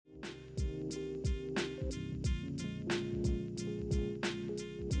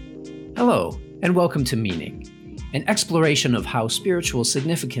Hello, and welcome to Meaning, an exploration of how spiritual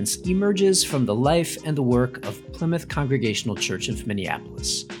significance emerges from the life and the work of Plymouth Congregational Church of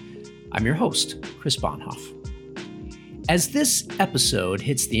Minneapolis. I'm your host, Chris Bonhoeffer. As this episode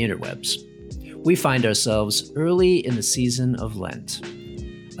hits the interwebs, we find ourselves early in the season of Lent,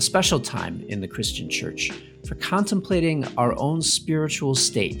 a special time in the Christian church for contemplating our own spiritual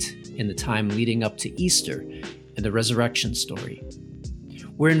state in the time leading up to Easter and the resurrection story.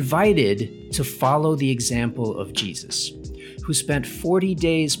 We're invited to follow the example of Jesus, who spent 40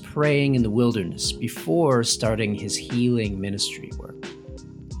 days praying in the wilderness before starting his healing ministry work.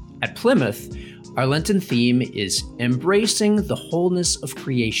 At Plymouth, our Lenten theme is embracing the wholeness of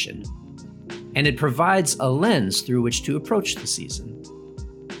creation, and it provides a lens through which to approach the season.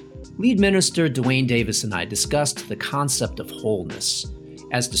 Lead minister DeWayne Davis and I discussed the concept of wholeness,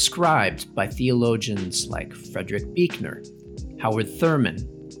 as described by theologians like Frederick Buechner, Howard Thurman,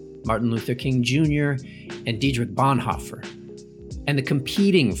 Martin Luther King Jr., and Dietrich Bonhoeffer, and the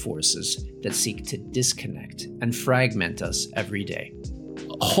competing forces that seek to disconnect and fragment us every day.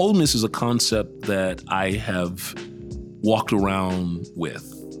 Wholeness is a concept that I have walked around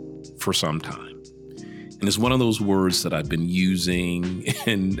with for some time. And it's one of those words that I've been using,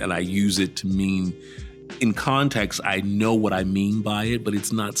 and I use it to mean, in context, I know what I mean by it, but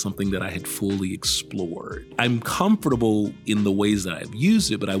it's not something that I had fully explored. I'm comfortable in the ways that I've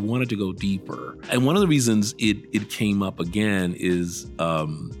used it, but I wanted to go deeper. And one of the reasons it came up again is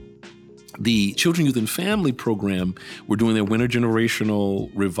the Children, Youth, and Family program were doing their winter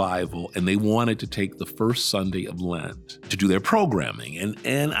generational revival, and they wanted to take the first Sunday of Lent to do their programming.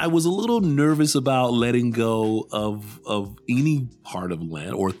 And I was a little nervous about letting go of any part of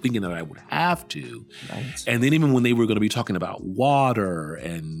Lent, or thinking that I would have to. Right. And then even when they were going to be talking about water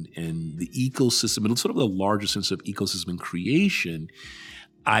and the ecosystem, and sort of the larger sense of ecosystem and creation,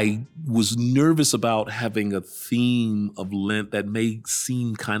 I was nervous about having a theme of Lent that may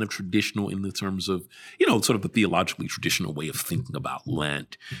seem kind of traditional in the terms of, sort of the theologically traditional way of thinking about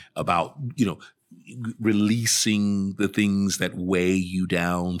Lent, about, releasing the things that weigh you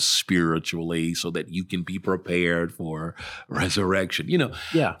down spiritually so that you can be prepared for resurrection,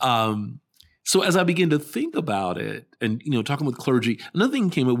 Yeah. So as I began to think about it and, talking with clergy, another thing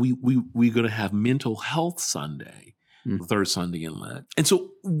came up, we're going to have Mental Health Sunday. The third Sunday in Lent. And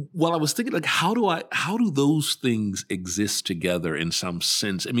so while I was thinking, how do those things exist together in some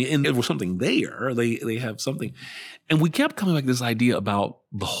sense? I mean, and there was something there, they have something. And we kept coming back to this idea about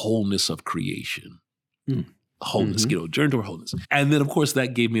the wholeness of creation. Wholeness, journey toward wholeness. And then, of course,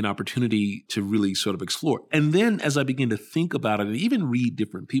 that gave me an opportunity to really sort of explore. And then as I began to think about it and even read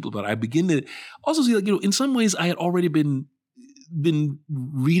different people about it, I began to also see, in some ways I had already been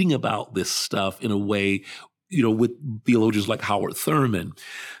reading about this stuff in a way, with theologians like Howard Thurman.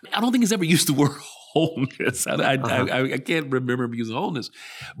 I don't think he's ever used the word wholeness. I can't remember him using wholeness.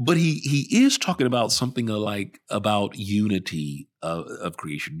 But he is talking about something about unity of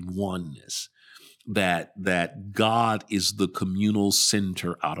creation, oneness, that God is the communal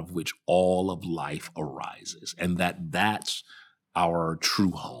center out of which all of life arises, and that's our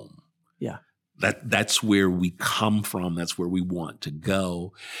true home. Yeah. That's where we come from. That's where we want to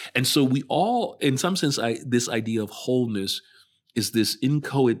go. And so we all, in some sense, this idea of wholeness is this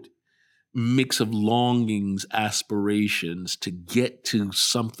inchoate mix of longings, aspirations to get to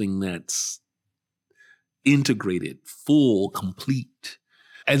something that's integrated, full, complete.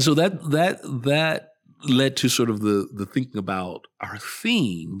 And so that led to sort of the thinking about our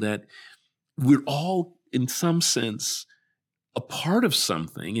theme, that we're all, in some sense, a part of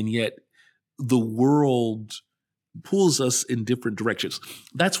something, and yet the world pulls us in different directions.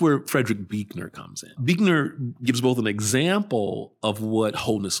 That's where Frederick Buechner comes in. Buechner gives both an example of what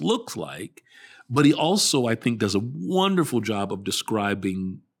wholeness looks like, but he also, I think, does a wonderful job of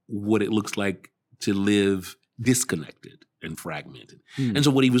describing what it looks like to live disconnected and fragmented. And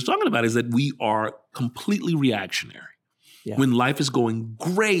so what he was talking about is that we are completely reactionary. Yeah. When life is going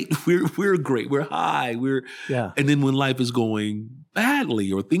great, we're great, we're high, and then when life is going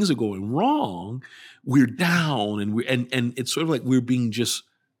badly or things are going wrong, we're down, and it's sort of like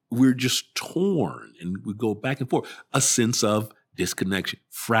we're just torn, and we go back and forth, a sense of disconnection,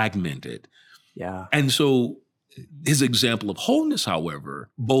 fragmented. Yeah. And so his example of wholeness, however,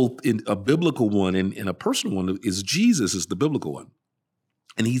 both in a biblical one and in a personal one, is Jesus is the biblical one.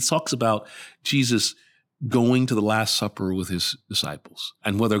 And he talks about Jesus going to the Last Supper with his disciples,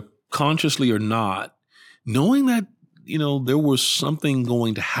 and whether consciously or not, knowing that, there was something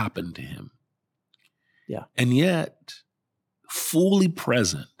going to happen to him. Yeah. And yet fully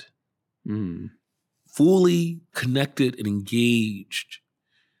present, fully connected and engaged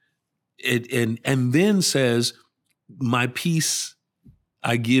and then says, my peace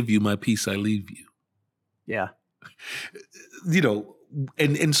I give you, my peace I leave you. Yeah.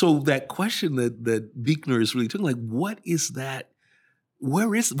 And so that question that Buechner is really talking, like, what is that? Where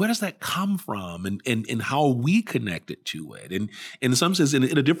does that come from, and how are we connected to it? And in some sense, in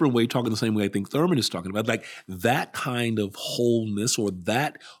a different way, talking the same way I think Thurman is talking about, like that kind of wholeness or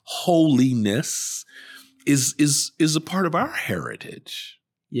that holiness is a part of our heritage.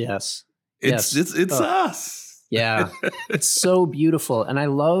 Yes. It's us. Yeah. It's so beautiful. And I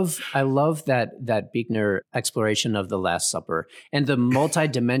love that Buechner exploration of the Last Supper and the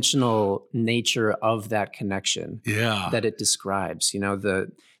multidimensional nature of that connection that it describes.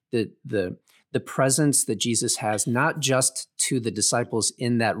 The presence that Jesus has, not just to the disciples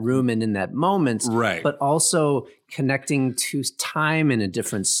in that room and in that moment, right, but also connecting to time in a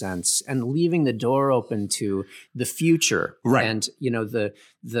different sense and leaving the door open to the future. Right. And,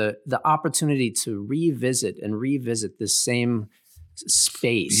 the opportunity to revisit this same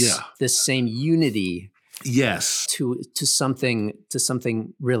space, this same unity. Yes, to something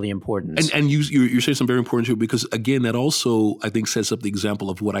really important. And you're saying something very important too, because again, that also I think sets up the example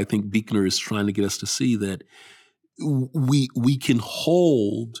of what I think Buechner is trying to get us to see, that we can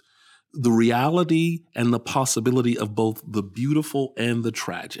hold the reality and the possibility of both the beautiful and the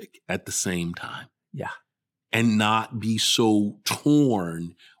tragic at the same time. Yeah. And not be so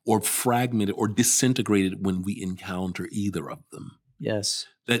torn or fragmented or disintegrated when we encounter either of them. Yes.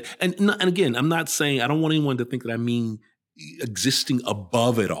 And again, I'm not saying, I don't want anyone to think that I mean existing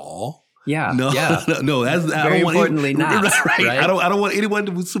above it all. Yeah. No. That's very I don't want importantly not. Right. Right? I don't want anyone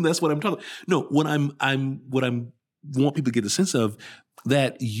to assume that's what I'm talking about. No, what I want people to get the sense of,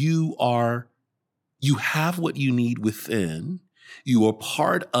 that you have what you need within. You are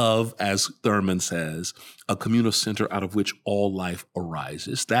part of, as Thurman says, a communal center out of which all life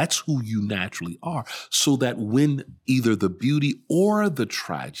arises. That's who you naturally are. So that when either the beauty or the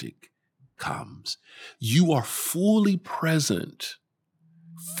tragic comes, you are fully present,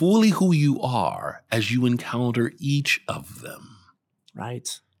 fully who you are as you encounter each of them.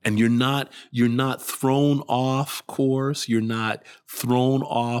 Right. And you're not thrown off course. You're not thrown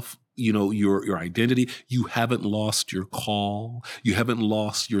off your identity. You haven't lost your call. You haven't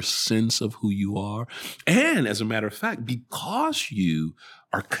lost your sense of who you are. And as a matter of fact, because you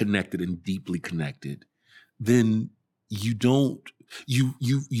are connected and deeply connected, then you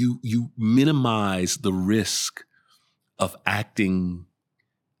minimize the risk of acting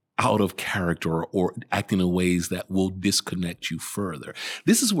out of character or acting in ways that will disconnect you further.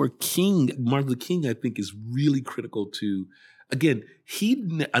 This is where Martin Luther King, I think, is really critical to. Again,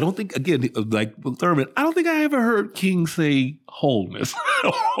 I don't think, like Thurman, I don't think I ever heard King say wholeness.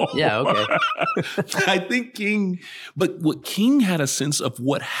 Yeah, okay. I think but what King had a sense of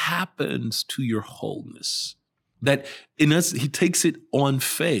what happens to your wholeness. That in us, he takes it on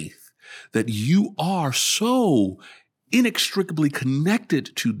faith, that you are so inextricably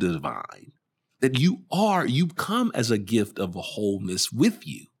connected to the divine, that you come as a gift of a wholeness with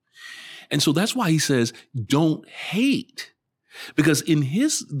you. And so that's why he says, don't hate. Because in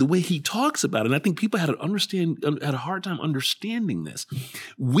the way he talks about it, and I think people had a hard time understanding this.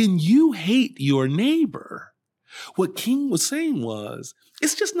 When you hate your neighbor, what King was saying was,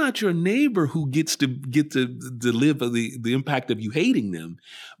 it's just not your neighbor who gets to live the impact of you hating them,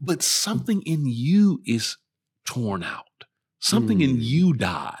 but something in you is torn out. Something in you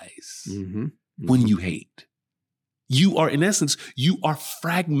dies when you hate. You are, in essence,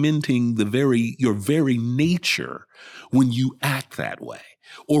 fragmenting your very nature when you act that way,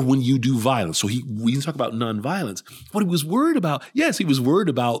 or when you do violence. So we talk about nonviolence. What he was worried about, yes, he was worried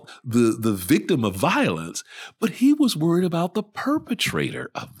about the victim of violence, but he was worried about the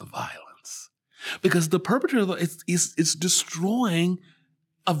perpetrator of the violence, because the perpetrator is destroying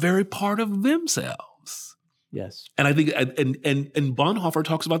a very part of themselves. Yes. And I think, and Bonhoeffer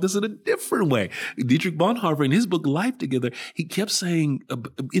talks about this in a different way. Dietrich Bonhoeffer, in his book, Life Together, he kept saying,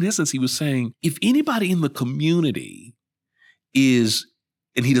 in essence, he was saying, if anybody in the community is,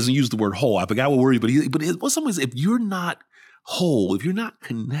 and he doesn't use the word whole, I forgot what word, but in some ways, if you're not whole, if you're not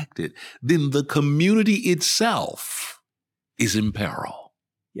connected, then the community itself is in peril.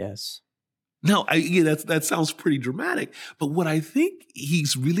 Yes. Now, that sounds pretty dramatic, but what I think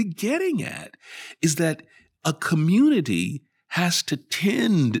he's really getting at is that a community has to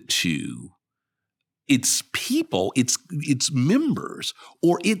tend to its people, its members,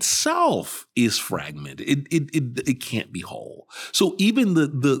 or itself is fragmented. It can't be whole. So even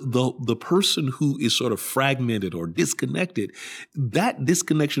the person who is sort of fragmented or disconnected, that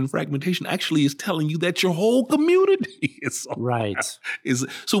disconnection, fragmentation actually is telling you that your whole community is right.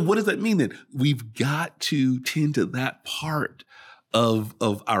 So what does that mean then? We've got to tend to that part of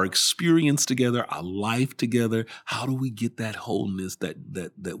our experience together, our life together. How do we get that wholeness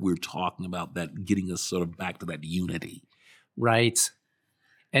that we're talking about, that getting us sort of back to that unity? Right.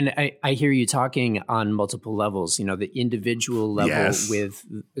 And I hear you talking on multiple levels, the individual level with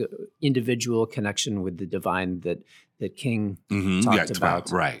individual connection with the divine that King talked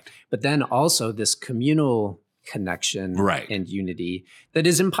about. Right. But then also this communal connection and unity that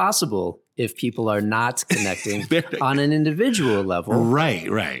is impossible if people are not connecting on an individual level.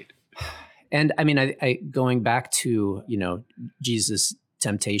 Right. And I mean, I going back to, Jesus'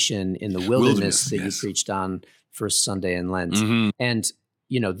 temptation in the wilderness that you preached on first Sunday in Lent. And,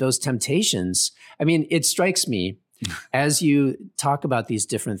 those temptations, I mean, it strikes me as you talk about these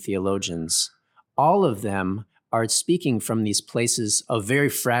different theologians, all of them are speaking from these places of very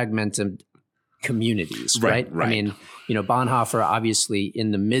fragmented communities, right? I mean, Bonhoeffer obviously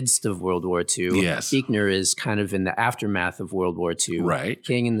in the midst of World War II. Yes. Buechner is kind of in the aftermath of World War II. Right.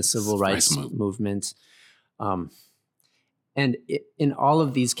 King in the Civil Rights movement. And in all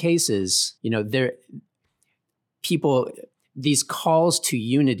of these cases, these calls to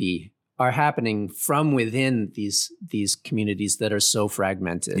unity are happening from within these communities that are so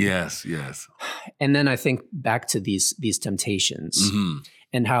fragmented. Yes. And then I think back to these temptations.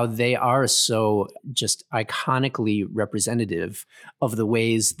 And how they are so just iconically representative of the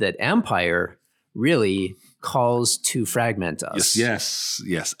ways that empire really calls to fragment us. Yes,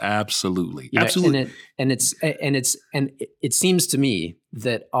 absolutely. Absolutely. And it seems to me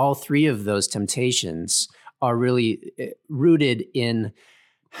that all three of those temptations are really rooted in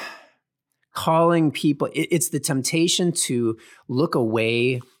calling people. It's the temptation to look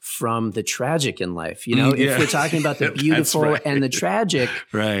away from the tragic in life. If we're talking about the beautiful and the tragic,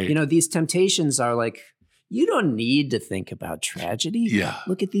 these temptations are like, you don't need to think about tragedy. Yeah.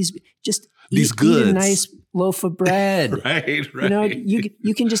 Look at these, just these eat goods. a nice loaf of bread. Right.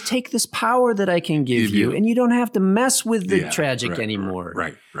 You can just take this power that I can give you, and you don't have to mess with the tragic anymore.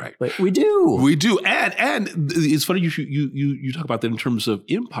 Right. But we do. And it's funny you talk about that in terms of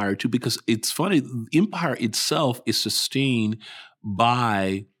empire too, because it's funny. Empire itself is sustained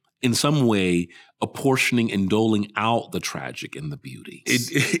by, in some way, apportioning and doling out the tragic and the beauty.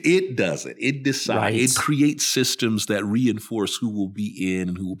 It does it. It decides. It creates systems that reinforce who will be in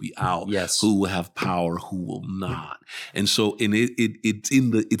and who will be out. Yes. Who will have power, who will not. And so,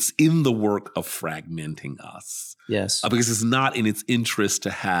 it's in the work of fragmenting us. Yes. Because it's not in its interest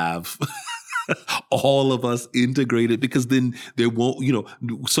to have all of us integrated, because then there won't,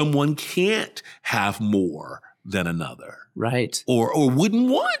 someone can't have more than another. Right. Or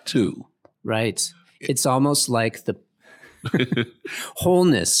wouldn't want to. Right. It's almost like the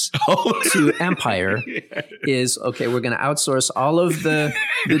wholeness to empire is, okay, we're going to outsource all of the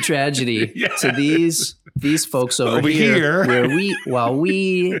tragedy to these folks over here while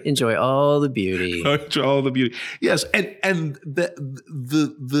we enjoy all the beauty. Yes. And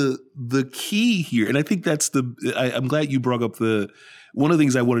the key here, and I think that's I'm glad you brought up one of the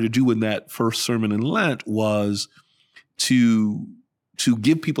things I wanted to do in that first sermon in Lent was to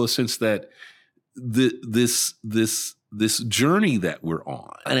give people a sense that this journey that we're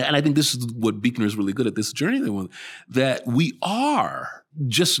on, and I think this is what Buechner is really good at, this journey that we are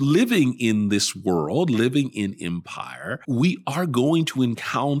just living in this world, living in empire. We are going to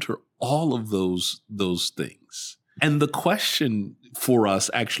encounter all of those things. And the question for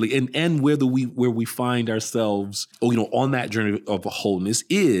us actually, and where we find ourselves, on that journey of wholeness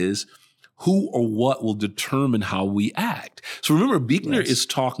is, who or what will determine how we act. So remember, Buechner is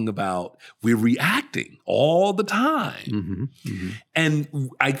talking about we're reacting all the time. And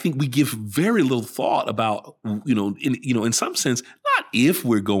I think we give very little thought about, in some sense, not if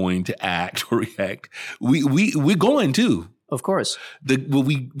we're going to act or react. We're going to. Of course.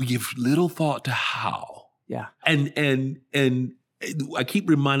 We give little thought to how. Yeah. And I keep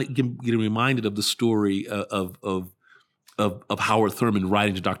getting reminded of the story of Howard Thurman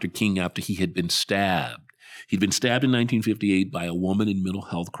writing to Dr. King after he had been stabbed. He'd been stabbed in 1958 by a woman in mental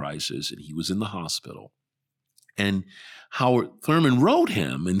health crisis, and he was in the hospital. And Howard Thurman wrote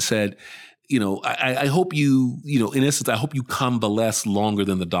him and said, I hope you, in essence, I hope you convalesce longer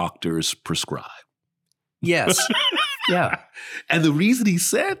than the doctors prescribe. Yes. Yeah. And the reason he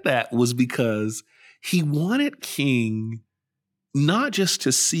said that was because he wanted King not just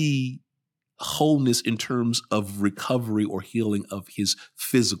to see wholeness in terms of recovery or healing of his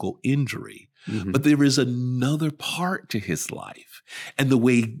physical injury. Mm-hmm. But there is another part to his life. And the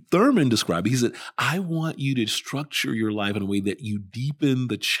way Thurman described it, he said, I want you to structure your life in a way that you deepen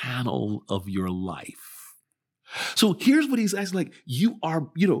the channel of your life. So here's what he's asking, like, you are,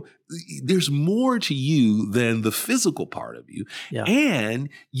 there's more to you than the physical part of you. Yeah. And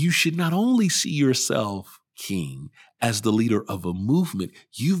you should not only see yourself, King, as the leader of a movement,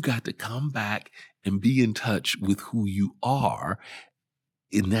 you've got to come back and be in touch with who you are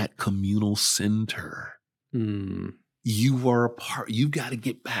in that communal center. You are a part, you've got to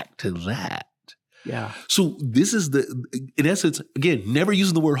get back to that. Yeah. So this is in essence, again, never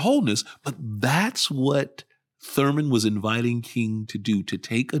using the word wholeness, but that's what Thurman was inviting King to do, to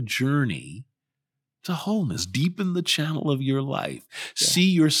take a journey to wholeness, deepen the channel of your life, see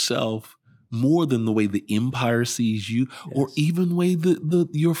yourself more than the way the empire sees you, or even the way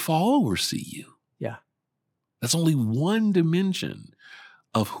your followers see you. Yeah. That's only one dimension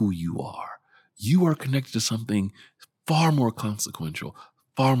of who you are. You are connected to something far more consequential,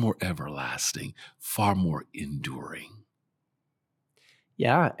 far more everlasting, far more enduring.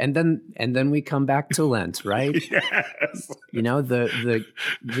 Yeah, and then we come back to Lent, right? Yes.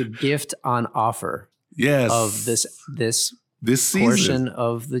 The gift on offer. Yes. Of this season. Portion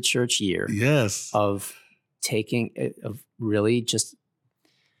of the church year. Yes. Of really just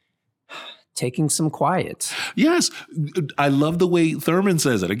taking some quiet. Yes. I love the way Thurman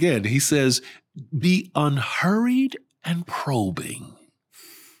says it. Again, he says, be unhurried and probing.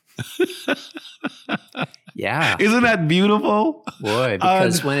 Yeah. Isn't that beautiful? Boy,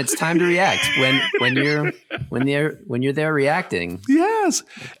 because when it's time to react, when you're there reacting. Yes.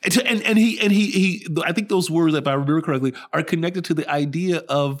 And he I think those words, if I remember correctly, are connected to the idea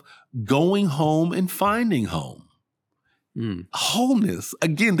of going home and finding home. Wholeness.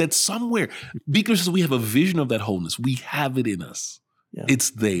 Again, that's somewhere. Because we have a vision of that wholeness. We have it in us. Yeah. It's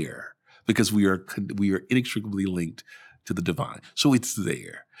there because we are inextricably linked to the divine. So it's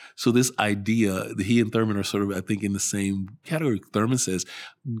there. So this idea, he and Thurman are sort of, I think, in the same category. Thurman says,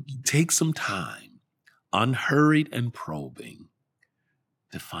 take some time, unhurried and probing,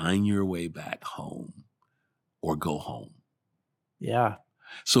 to find your way back home or go home. Yeah.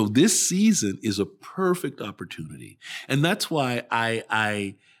 So this season is a perfect opportunity. And that's why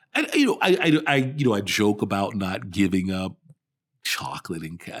I joke about not giving up chocolate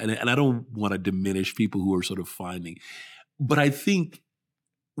and I don't want to diminish people who are sort of finding, but I think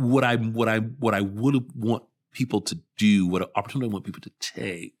what I would want people to do, what opportunity I want people to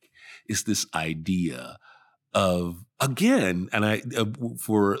take, is this idea of, again, and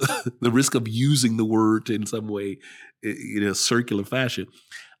for the risk of using the word in some way in a circular fashion,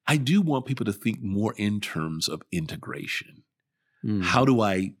 I do want people to think more in terms of integration. How do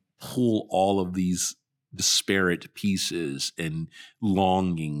I pull all of these disparate pieces and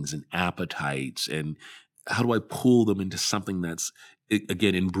longings and appetites, and how do I pull them into something that's,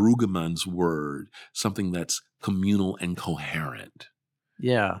 again, in Brueggemann's word, something that's communal and coherent?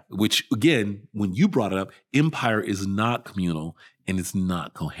 Yeah. Which, again, when you brought it up, empire is not communal and it's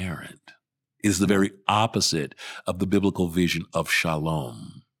not coherent. It is the very opposite of the biblical vision of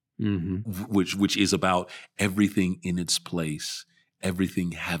shalom, which is about everything in its place,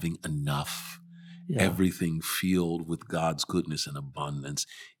 everything having enough, everything filled with God's goodness and abundance,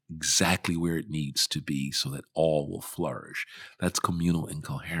 exactly where it needs to be so that all will flourish. That's communal and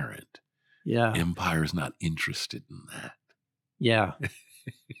coherent. Yeah. Empire is not interested in that. Yeah.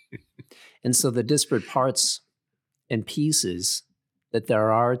 And so the disparate parts and pieces that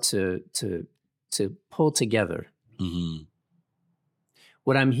there are to pull together.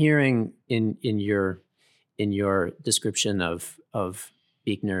 What I'm hearing in your description of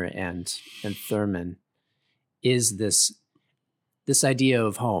Buechner and Thurman is this idea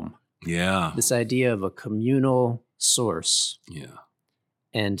of home. Yeah. This idea of a communal source. Yeah.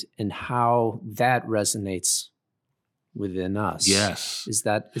 And how that resonates within us. Yes. Is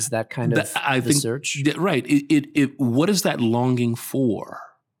that kind of the search? Right. It what is that longing for?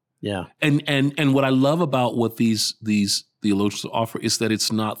 Yeah. And what I love about what these theologians offer is that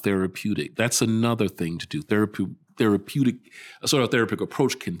it's not therapeutic. That's another thing to do. Therapeutic, a sort of therapeutic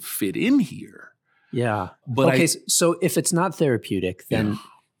approach can fit in here. Yeah. But okay. So if it's not therapeutic, then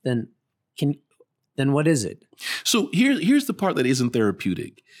what is it? So here's the part that isn't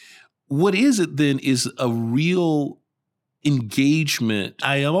therapeutic. What is it then is a real engagement.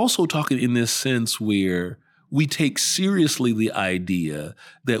 I am also talking in this sense where we take seriously the idea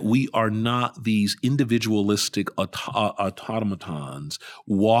that we are not these individualistic automatons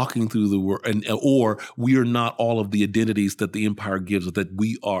walking through the world, or we are not all of the identities that the empire gives us, that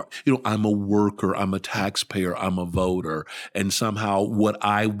we are, I'm a worker, I'm a taxpayer, I'm a voter, and somehow what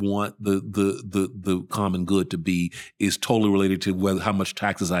I want the common good to be is totally related to how much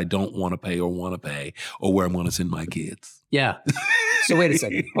taxes I don't want to pay or want to pay, or where I'm going to send my kids. Yeah. So wait a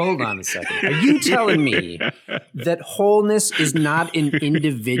second. Hold on a second. Are you telling me that wholeness is not an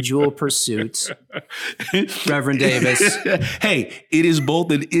individual pursuit, Reverend Davis? Hey, it is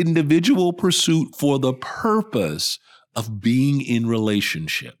both an individual pursuit for the purpose of being in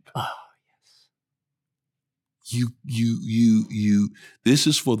relationship. Oh, yes. This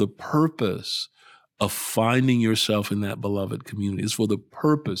is for the purpose of finding yourself in that beloved community. It's for the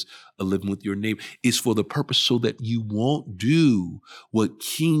purpose of living with your neighbor. It's for the purpose so that you won't do what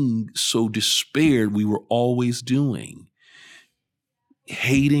King so despaired we were always doing,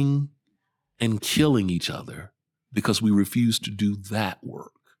 hating and killing each other because we refuse to do that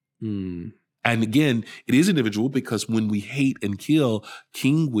work. Mm. And again, it is individual because when we hate and kill,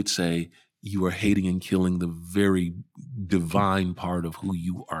 King would say, you are hating and killing the very divine part of who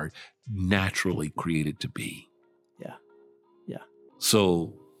you are naturally created to be. Yeah. Yeah.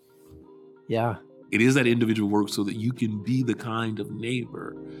 So, yeah, it is that individual work so that you can be the kind of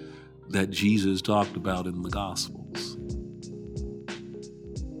neighbor that Jesus talked about in the Gospels.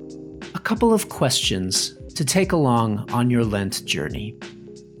 A couple of questions to take along on your Lent journey.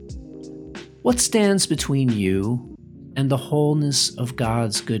 What stands between you and the wholeness of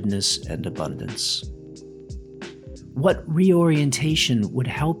God's goodness and abundance? What reorientation would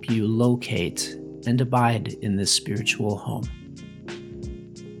help you locate and abide in this spiritual home?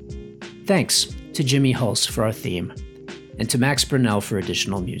 Thanks to Jimmy Hulse for our theme, and to Max Brunell for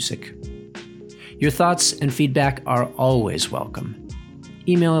additional music. Your thoughts and feedback are always welcome.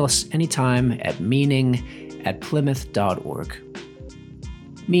 Email us anytime at meaning@plymouth.org.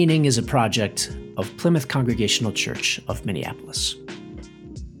 Meaning is a project of Plymouth Congregational Church of Minneapolis.